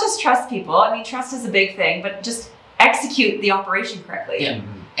not just trust people. I mean, trust is a big thing, but just execute the operation correctly. Yeah.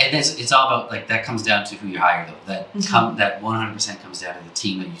 Mm-hmm. And it's all about that comes down to who you hire though. That 100% comes down to the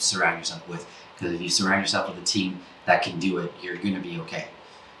team that you surround yourself with. Because if you surround yourself with a team that can do it, you're going to be okay.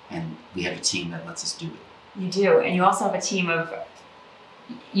 And we have a team that lets us do it. You do, and you also have a team of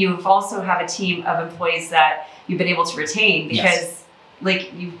employees that you've been able to retain because,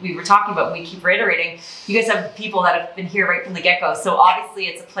 we were talking about, and we keep reiterating, you guys have people that have been here right from the get-go. So obviously,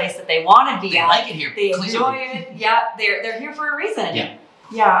 it's a place that they want to be at. They like it here. They enjoy it. Yeah, they're here for a reason.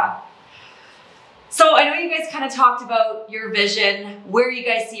 Yeah. So I know you guys kind of talked about your vision, where you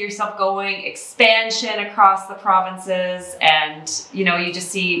guys see yourself going, expansion across the provinces, and you just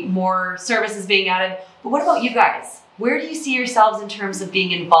see more services being added. But what about you guys? Where do you see yourselves in terms of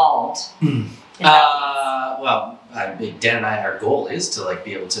being involved? Well, Dan and I, our goal is to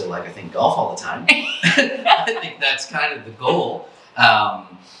be able to I think golf all the time. I think that's kind of the goal. I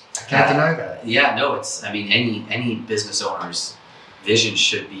can't deny that. Yeah, no, any business owner's vision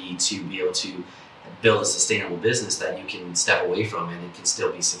should be to be able to build a sustainable business that you can step away from and it can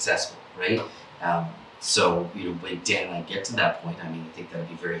still be successful, right? So when Dan and I get to that point, I think that would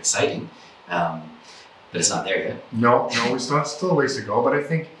be very exciting, but it's not there yet. No, we still a ways to go, but I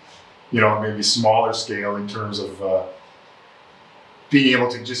think maybe smaller scale in terms of being able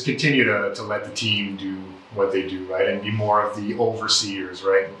to just continue to let the team do what they do, right, and be more of the overseers,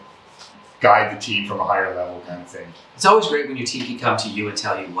 right? Guide the team from a higher level kind of thing. It's always great when your team can come to you and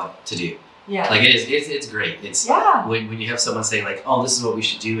tell you what to do. Yeah. It's great. It's when you have someone say oh, this is what we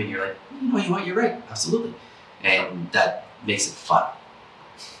should do, and you're like, you're right, absolutely. And that makes it fun.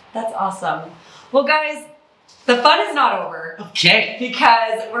 That's awesome. Well, guys, the fun is not over. Okay.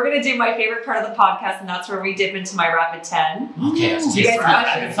 Because we're going to do my favorite part of the podcast, and that's where we dip into my Rapid 10. Okay. Do you guys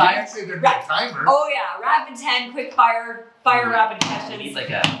rapid fire? Say there'd be a timer. Oh, yeah. Rapid 10, quick fire rapid questions. Need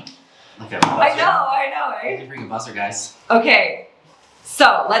like a buzzer. I know, You can bring a buzzer, guys. Okay.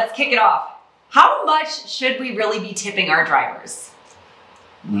 So, let's kick it off. How much should we really be tipping our drivers?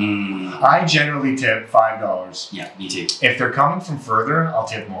 I generally tip $5. Yeah, me too. If they're coming from further, I'll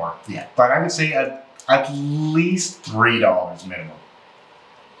tip more. Yeah. But I would say at least $3 minimum.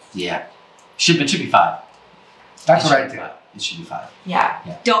 Yeah. Should be $5. That's what I tip. It should be $5.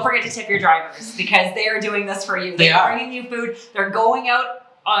 Yeah. Don't forget to tip your drivers because they are doing this for you. They are bringing you food. They're going out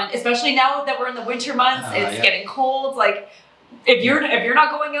on, especially now that we're in the winter months. It's getting cold. If you're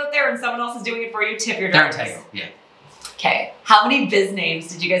not going out there and someone else is doing it for you, tip your drivers. They're integral. Yeah. Okay. How many biz names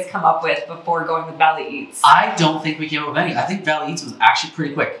did you guys come up with before going with Valley Eats? I don't think we came up with any. I think Valley Eats was actually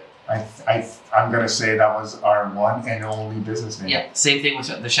pretty quick. I'm going to say that was our one and only business name. Yeah, same thing with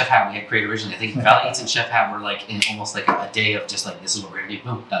the Chef Hat we had created originally. I think Valley Eats and Chef Hat were in almost a day of just this is what we're going to do.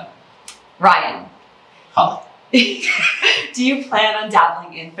 Boom, done. Ryan. Holly. Do you plan on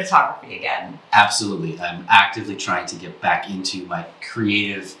dabbling in photography again? Absolutely. I'm actively trying to get back into my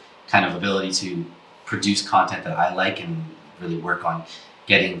creative kind of ability to produce content that I like and really work on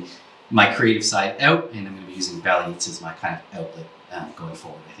getting my creative side out. And I'm going to be using Valley Eats as my kind of outlet going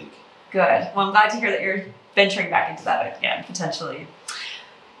forward, I think. Good. Well, I'm glad to hear that you're venturing back into that again, potentially.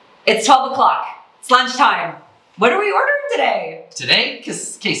 It's 12 o'clock. It's lunchtime. What are we ordering today? Today,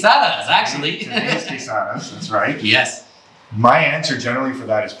 quesadas, actually. Today's quesadas, that's right. Yes. My answer generally for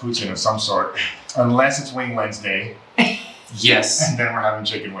that is poutine of some sort, unless it's Wing Wednesday, Yes. and then we're having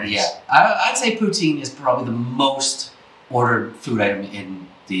chicken wings. Yeah. I'd say poutine is probably the most ordered food item in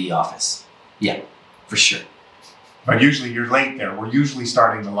the office. Yeah, for sure. But usually you're late there. We're usually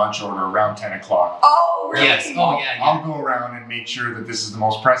starting the lunch order around 10 o'clock. Oh, really? Yes. Oh, yeah. I'll go around and make sure that this is the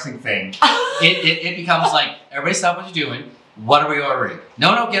most pressing thing. It becomes like, everybody stop what you're doing. What are we ordering?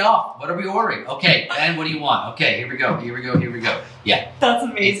 No, get off. What are we ordering? Okay, and what do you want? Okay, here we go. Yeah. That's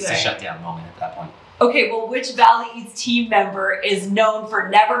amazing. It's a shutdown moment at that point. Okay, well, which Valley Eats team member is known for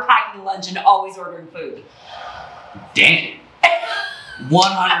never packing lunch and always ordering food? Dan.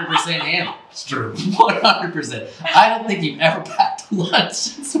 100% him. It's true. 100%. I don't think you've ever packed lunch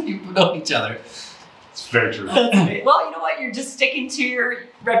since we've known each other. It's very true. That's amazing. Well, you know what? You're just sticking to your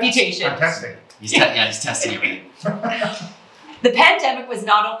reputation. I'm testing. He's testing everything. The pandemic was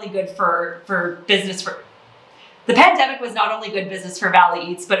not only good for business for the pandemic was not only good business for Valley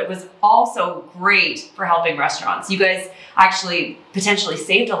Eats, but it was also great for helping restaurants. You guys actually potentially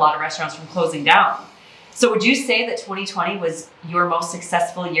saved a lot of restaurants from closing down. So would you say that 2020 was your most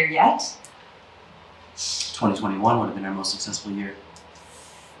successful year yet? 2021 would have been our most successful year.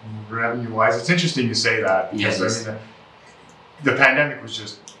 Revenue-wise, it's interesting you say that because Yes. I mean, the pandemic was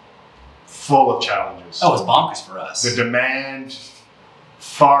just full of challenges. Oh, it's bonkers for us. The demand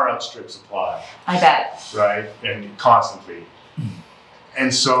far outstripped supply, I bet. right? And constantly.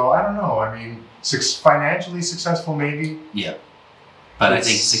 And so, I don't know. I mean, financially successful, maybe. Yeah. But I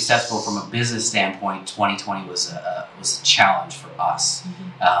think successful from a business standpoint, 2020 was a challenge for us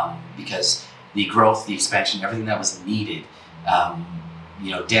because the growth, the expansion, everything that was needed.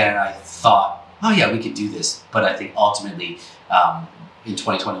 Dan and I thought, oh yeah, we could do this. But I think ultimately, in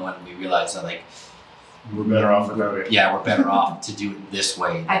 2021, we realized that We're better off without it. yeah, we're better off to do it this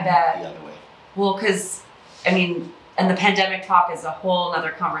way than I bet. the other way. Well, because, and the pandemic talk is a whole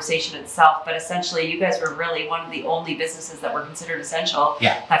other conversation itself, but essentially you guys were really one of the only businesses that were considered essential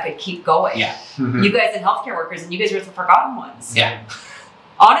that could keep going. Yeah. Mhm. You guys and healthcare workers, and you guys were the forgotten ones. Yeah.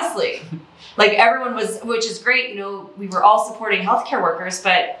 Honestly. Everyone was, which is great, we were all supporting healthcare workers,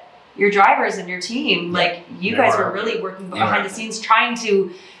 but your drivers and your team, you They guys were were out really there. working They were behind out the scenes trying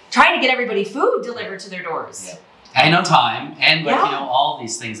to get everybody food delivered to their doors. Yeah. And on time, and Yeah. all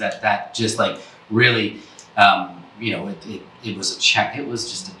these things that just really, it was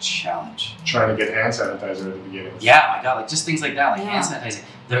just a challenge. Trying to get hand sanitizer at the beginning. Yeah, my God, just things like that, Yeah. hand sanitizing.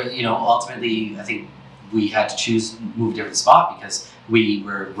 There, ultimately, I think we had to move a different spot because we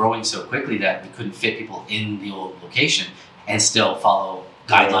were growing so quickly that we couldn't fit people in the old location and still follow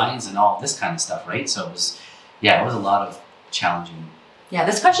guidelines and all this kind of stuff, right? So it was a lot of challenging. Yeah,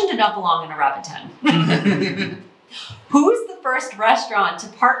 this question did not belong in a Rapid 10. Who was the first restaurant to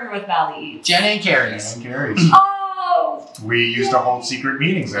partner with Valley Eats? Jenna and Carrie's. And Gary's. Oh! We used to hold secret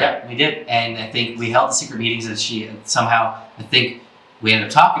meetings there. Yeah, we did. And I think we held the secret meetings and I think we ended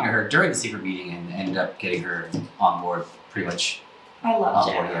up talking to her during the secret meeting and ended up getting her on board pretty much I love on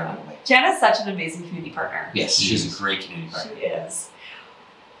board there Jenna. right away. Jenna's such an amazing community partner. Yes, she's a great community She partner. is.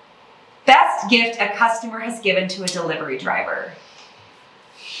 Best gift a customer has given to a delivery driver.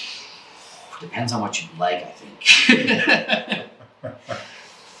 Depends on what you like, I think.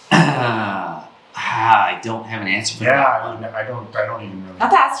 I don't have an answer for that Yeah, one. I don't even really. I'll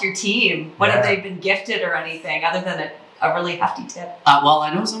have to ask your team. What have Yeah. they been gifted or anything other than a really hefty tip? Well,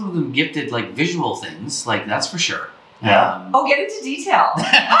 I know some of them gifted visual things, that's for sure. Yeah. Oh, get into detail.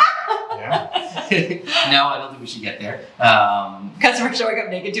 Yeah. No, I don't think we should get there. Customer showing up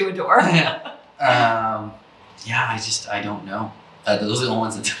naked to a door. I don't know. Those are the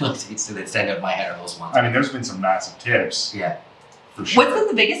ones that stand out in my head are those ones. I mean, there's been some massive tips Yeah. for sure. What's been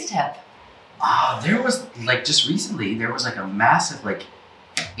the biggest tip? There was just recently there was a massive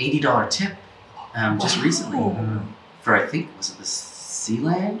 $80 tip just recently Mhm. for I think was it the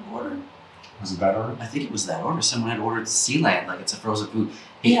Sealand order? Was it that order? I think it was that order. Someone had ordered Sealand, it's a frozen food.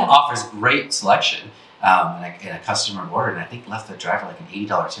 He Yeah. offers great selection, and a customer ordered, and I think left the driver an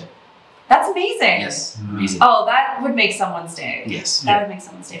 $80 tip. That's amazing. Yes, Mhm. amazing. Oh, that would make someone's day. Yes. That would make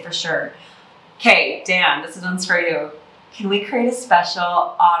someone's day for sure. Okay, Dan, this one's for you. can we create a special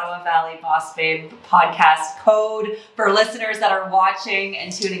Ottawa Valley Boss Babe podcast code for listeners that are watching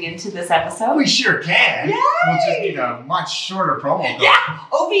and tuning into this episode? We sure can. Yay! We'll just need a much shorter promo code. Yeah,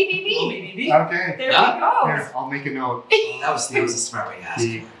 OVBB. Okay. There we go. Here, I'll make a note. That was a smart way to ask.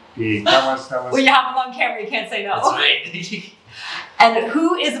 That was. When you have them on camera, you can't say no. That's right. And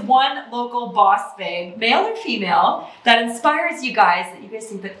who is one local boss babe, male or female, that inspires you guys that you guys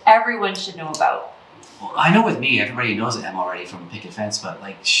think that everyone should know about? Well, I know with me, everybody knows Em already from Picket Fence, but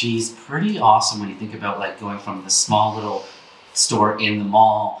like she's pretty awesome when you think about like going from the small little store in the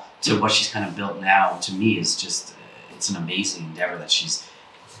mall to what she's kind of built now. To me, is just it's an amazing endeavor that she's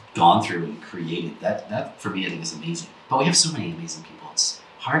gone through and created. That for me, I think is amazing. But we have so many amazing people. It's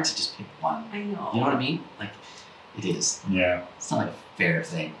hard to just pick one. I know. You know what I mean? Like it is. Yeah. It's not like a fair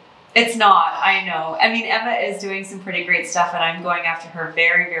thing. It's not, I know. I mean, Emma is doing some pretty great stuff, and I'm going after her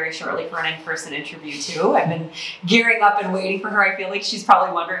very, very shortly for an in-person interview too. I've been gearing up and waiting for her. I feel like she's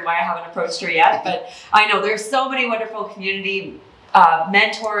probably wondering why I haven't approached her yet, but I know there's so many wonderful community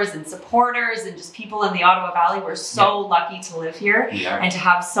mentors and supporters and just people in the Ottawa Valley. We're so lucky to live here and to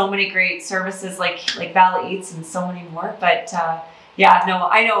have so many great services like Valley Eats and so many more. But I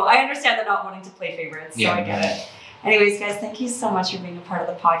know. I understand the not wanting to play favorites, so I get it. Anyways, guys, thank you so much for being a part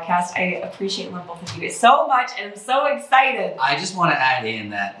of the podcast. I appreciate and love both of you guys so much, and I'm so excited. I just want to add in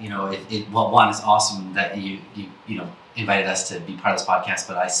that, one, it's awesome that you invited us to be part of this podcast,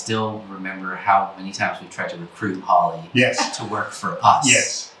 but I still remember how many times we've tried to recruit Holly to work for us.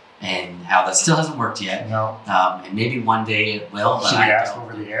 Yes. And how that still hasn't worked yet. No. And maybe one day it will. But should we ask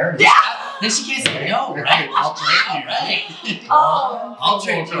over the air? Yeah! Then she can't say no, right? I'll trade you. Right. Oh, I'll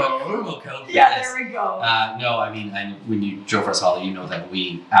trade you a promo code for yeah, this. there we go. No, I mean, when you drove for us, Holly, you know that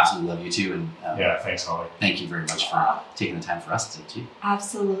we absolutely love you too. And Thanks, Holly. thank you very much for taking the time for us to too.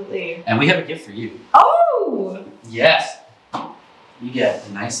 Absolutely. And we have a gift for you. Oh! Yes. You get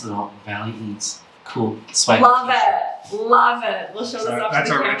a nice little Valley Eats cool swipe. Love it. Love it. We'll show this off That's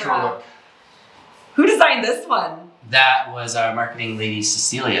to the our camera. retro look. Who designed this one? That was our marketing lady,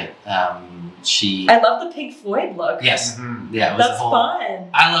 Cecilia. She. I love the Pink Floyd look. Yes. Mm-hmm. Yeah, it was That's a whole. fun.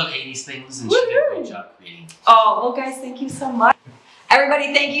 I love 80s things, and she did a great job creating. Oh, well, guys, thank you so much.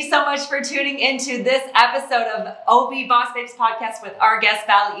 Everybody, thank you so much for tuning into this episode of OV Boss Babes podcast with our guest,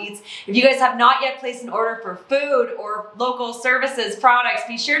 Valley Eats. If you guys have not yet placed an order for food or local services, products,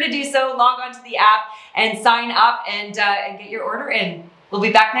 be sure to do so. Log on to the app and sign up and get your order in. We'll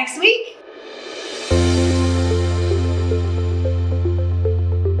be back next week.